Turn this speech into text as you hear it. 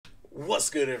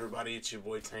What's good, everybody? It's your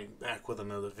boy Tank back with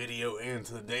another video, and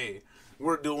today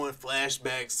we're doing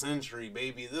Flashback Century,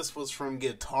 baby. This was from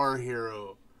Guitar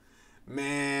Hero.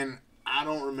 Man, I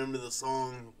don't remember the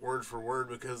song word for word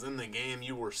because in the game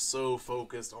you were so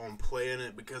focused on playing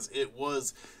it because it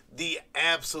was the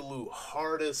absolute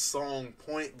hardest song,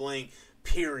 point blank,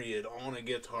 period, on a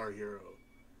Guitar Hero.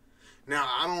 Now,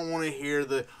 I don't want to hear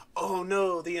the, oh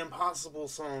no, the impossible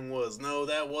song was. No,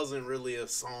 that wasn't really a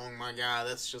song, my guy.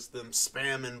 That's just them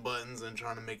spamming buttons and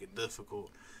trying to make it difficult.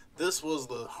 This was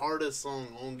the hardest song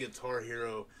on Guitar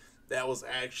Hero that was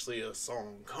actually a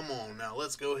song. Come on, now,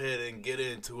 let's go ahead and get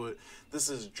into it. This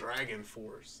is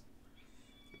DragonForce.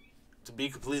 To be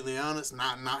completely honest,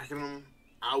 not knocking them,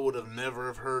 I would have never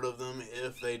have heard of them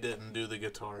if they didn't do the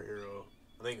Guitar Hero.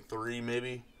 I think 3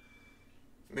 maybe.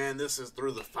 Man, this is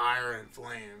Through the Fire and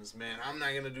Flames. Man, I'm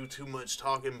not going to do too much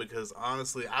talking because,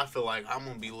 honestly, I feel like I'm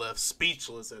going to be left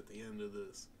speechless at the end of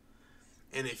this.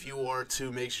 And if you are too,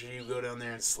 make sure you go down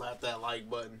there and slap that like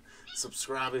button.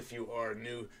 Subscribe if you are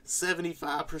new.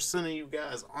 75% of you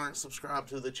guys aren't subscribed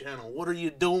to the channel. What are you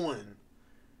doing?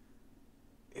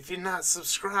 If you're not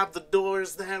subscribed, the door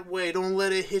is that way. Don't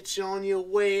let it hit you on your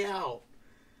way out.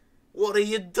 What are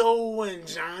you doing,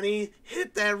 Johnny?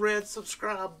 Hit that red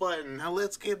subscribe button. Now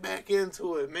let's get back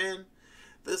into it, man.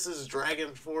 This is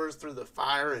DragonForce Through the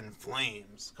Fire and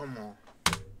Flames. Come on.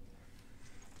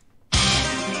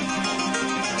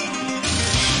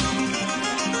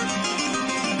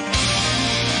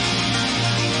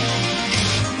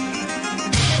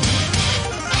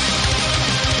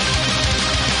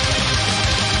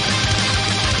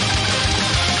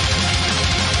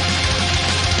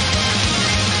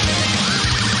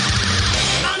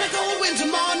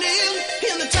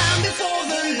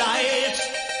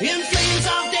 In flames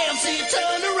of death's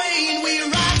eternal rain, we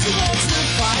ride towards the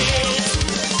fight.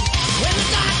 When the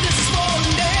darkness is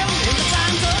falling down, and the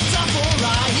times are tough,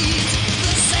 alright.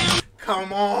 The sound.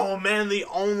 Come on, man. The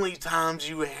only times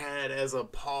you had as a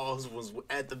pause was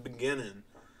at the beginning.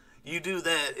 You do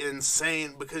that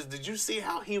insane because did you see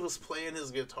how he was playing his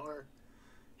guitar?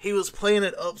 He was playing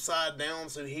it upside down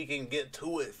so he can get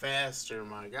to it faster,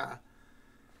 my guy.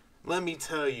 Let me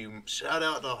tell you, shout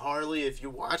out to Harley. If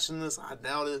you're watching this, I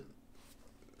doubt it.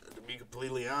 To be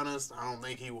completely honest, I don't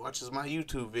think he watches my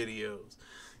YouTube videos.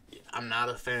 I'm not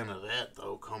a fan of that,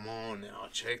 though. Come on now.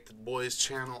 Check the boy's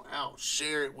channel out.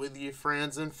 Share it with your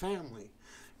friends and family.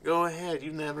 Go ahead.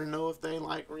 You never know if they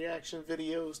like reaction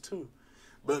videos, too.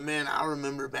 But, man, I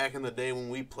remember back in the day when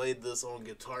we played this on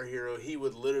Guitar Hero, he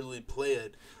would literally play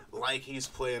it like he's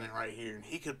playing it right here. And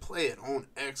he could play it on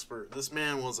expert. This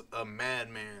man was a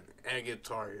madman at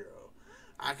Guitar Hero.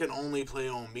 I could only play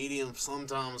on medium,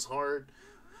 sometimes hard.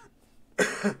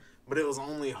 But it was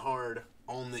only hard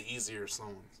on the easier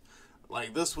songs.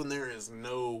 Like this one, there is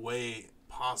no way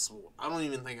possible. I don't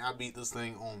even think I beat this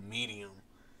thing on medium.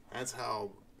 That's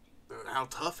how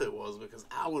tough it was because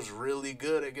I was really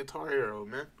good at Guitar Hero,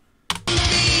 man. Around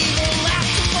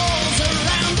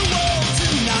the world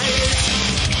tonight.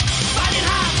 Fighting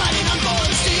high, fighting on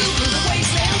board steel through the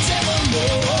wastelands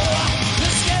evermore. The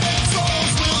skeleton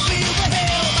souls will feel the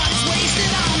hell that's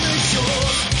wasted on the shore.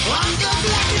 On the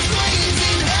blackened flames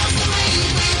in hell's domain,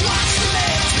 we watch the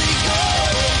nails they go.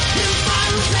 In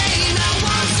fire and pain, and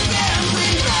once again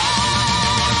we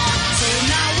run. So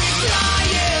now we fly,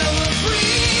 yeah, we're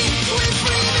free. We're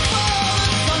free before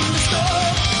the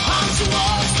thunderstorm. On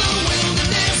towards the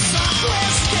wilderness, our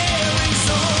quest carries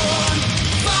on.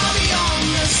 Far beyond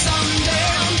the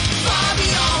sundown, far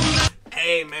beyond the...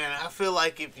 Hey, man, I feel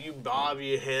like if you bob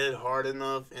your head hard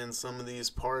enough in some of these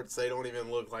parts, they don't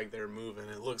even look like they're moving.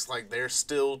 It looks like they're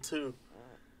still, too.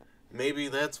 Maybe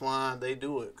that's why they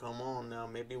do it. Come on now.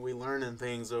 Maybe we learning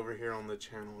things over here on the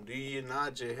channel. Do you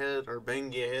nod your head or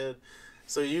bang your head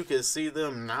so you can see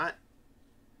them not?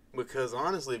 Because,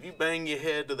 honestly, if you bang your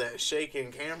head to that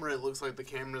shaking camera, it looks like the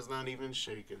camera's not even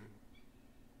shaking.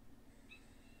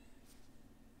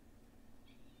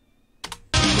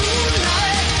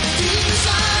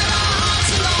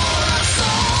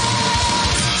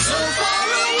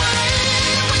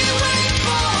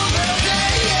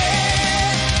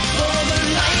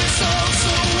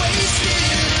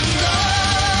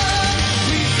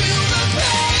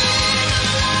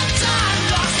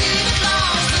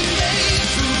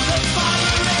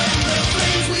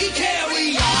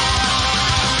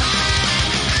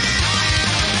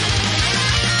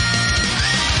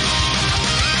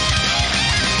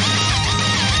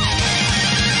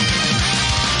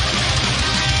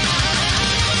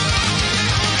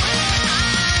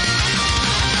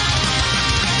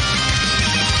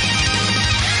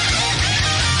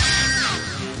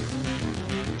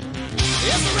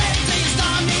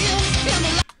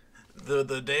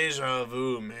 the deja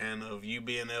vu, man, of you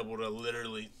being able to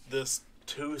literally this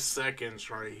 2 seconds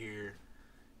right here,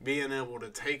 being able to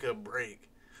take a break,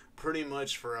 pretty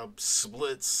much for a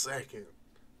split second,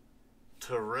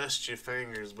 to rest your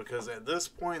fingers, because at this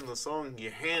point in the song,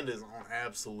 your hand is on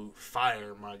absolute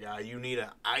fire, my guy. You need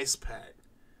an ice pack.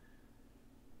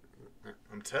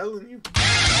 I'm telling you.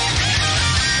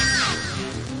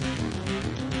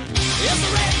 If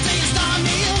the red taste on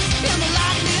nail and the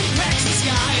lightning cracks the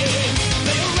sky,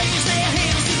 they'll raise their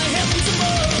hands to the heavens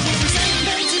above with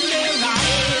resentment in their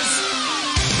eyes.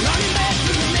 Running back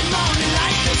through the mid-morning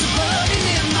light, there's a burning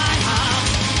in my heart.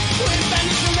 We're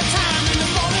banished from the time in the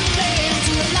morning land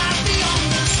to a life beyond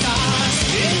the stars.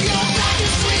 In your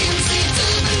blackest dreams, seem to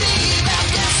believe our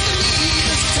destiny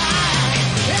is tied,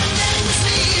 and then we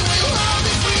see we'll all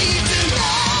be free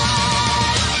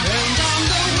tonight. And on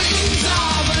the wings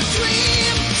of a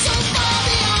dream, so far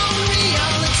beyond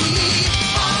reality,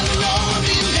 all alone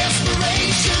in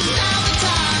desperation, now the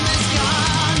time is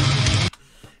gone.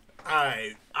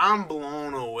 Alright, I'm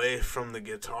blown away from the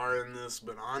guitar in this,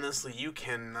 but honestly, you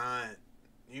can't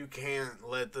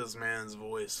let this man's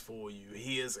voice fool you.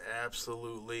 He is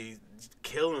absolutely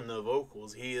killing the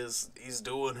vocals. He's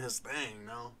doing his thing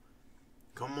now.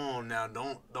 Come on now,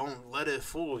 don't let it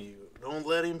fool you. Don't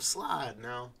let him slide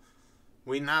now.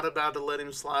 We not about to let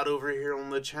him slide over here on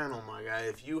the channel, my guy.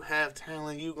 If you have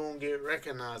talent, you gonna get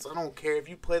recognized. I don't care if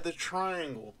you play the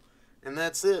triangle, and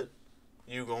that's it.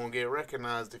 You gonna get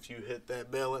recognized if you hit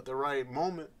that bell at the right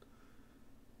moment.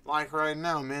 Like right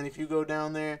now, man, if you go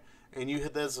down there and you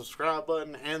hit that subscribe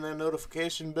button and that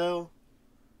notification bell,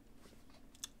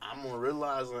 I'm gonna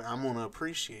realize that I'm gonna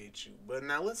appreciate you. But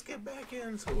now let's get back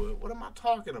into it. What am I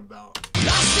talking about?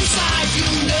 Lost inside,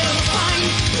 you'll never find.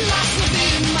 Lost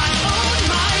within my own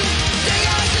mind. Day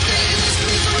after day, this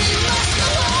misery must go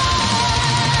on.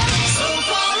 So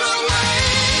far away,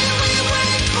 we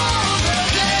wait for the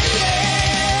day,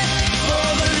 for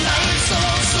the light so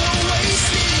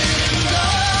wasted and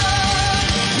gone.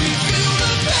 We feel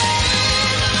the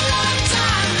pain of a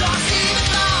lifetime lost in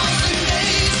 1,000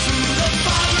 days. Through the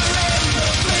fire and the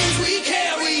flames we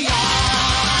carry on.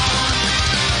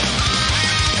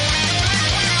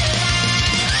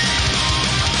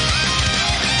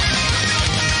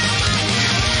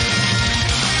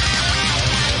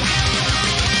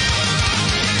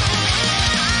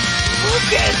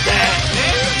 Look at that,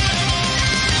 man!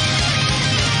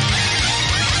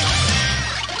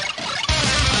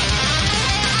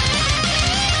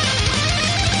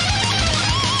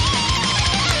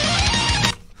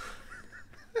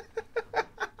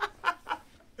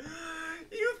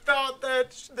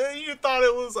 You thought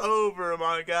it was over,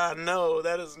 my God. No,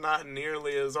 that is not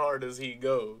nearly as hard as he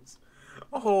goes.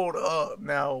 Hold up,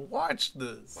 now watch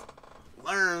this.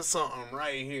 Learn something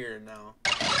right here now.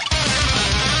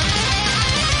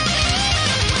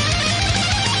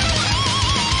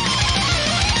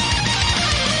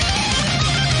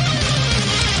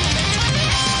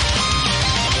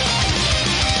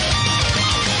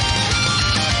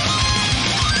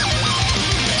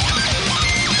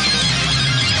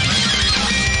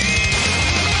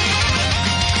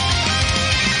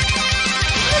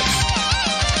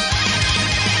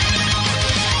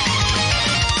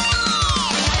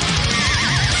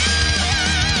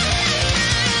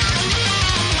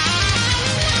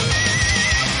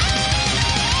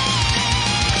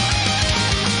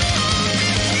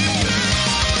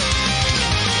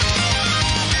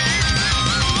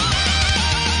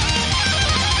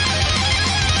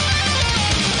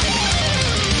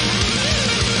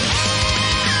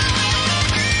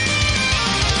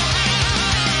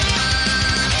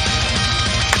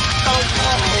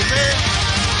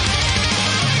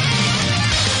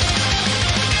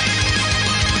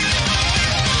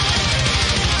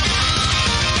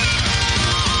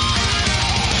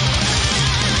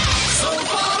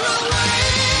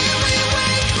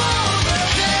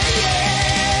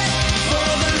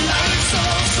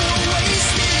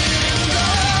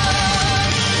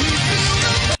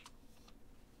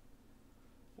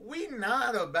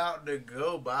 Not about to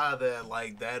go by that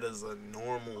like that is a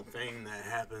normal thing that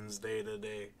happens day to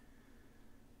day.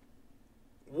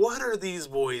 What are these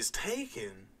boys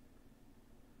taking?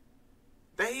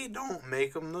 They don't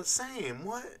make them the same.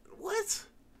 What?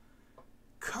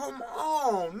 Come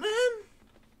on, man.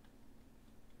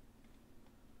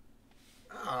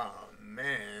 Oh,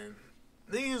 man.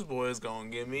 These boys gonna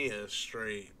give me a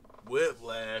straight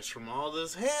whiplash from all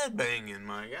this head banging,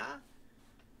 my guy.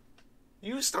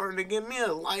 You starting to give me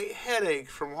a light headache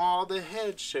from all the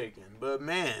head shaking. But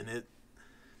man,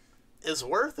 it's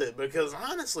worth it because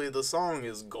honestly the song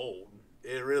is gold.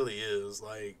 It really is.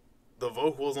 Like, The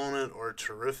vocals on it are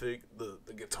terrific. The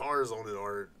guitars on it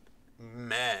are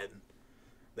mad.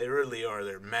 They really are.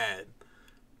 They're mad.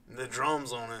 The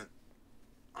drums on it,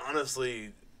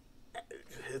 honestly,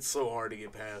 it's so hard to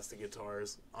get past the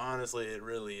guitars. Honestly, it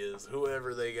really is.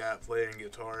 Whoever they got playing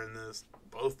guitar in this,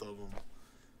 both of them,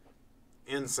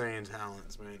 insane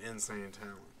talents, man. Insane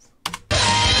talents.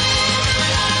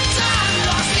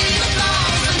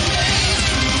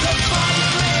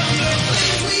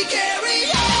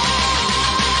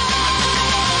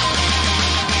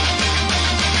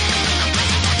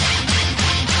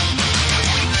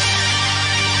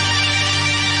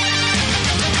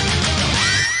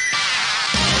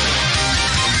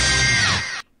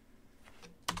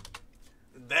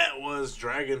 That was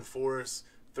DragonForce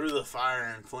Through the Fire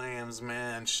and Flames,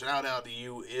 man. Shout out to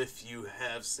you if you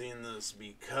have seen this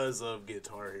because of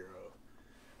Guitar Hero.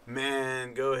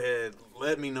 Man, go ahead.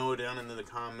 Let me know down in the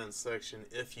comments section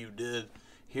if you did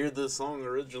hear this song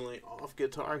originally off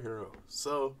Guitar Hero.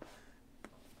 So,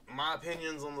 my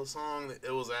opinions on the song,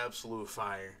 it was absolute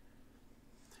fire.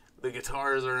 The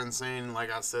guitars are insane.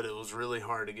 Like I said, it was really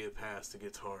hard to get past the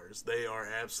guitars. They are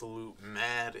absolute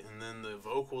mad. And then the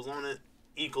vocals on it,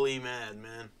 equally mad,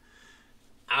 man.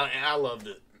 I loved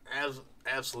it.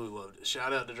 Absolutely loved it.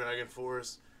 Shout out to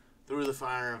DragonForce Through the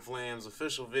Fire and Flames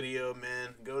official video,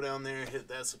 man. Go down there and hit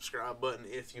that subscribe button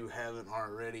if you haven't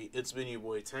already. It's been your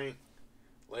boy Tank.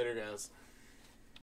 Later, guys.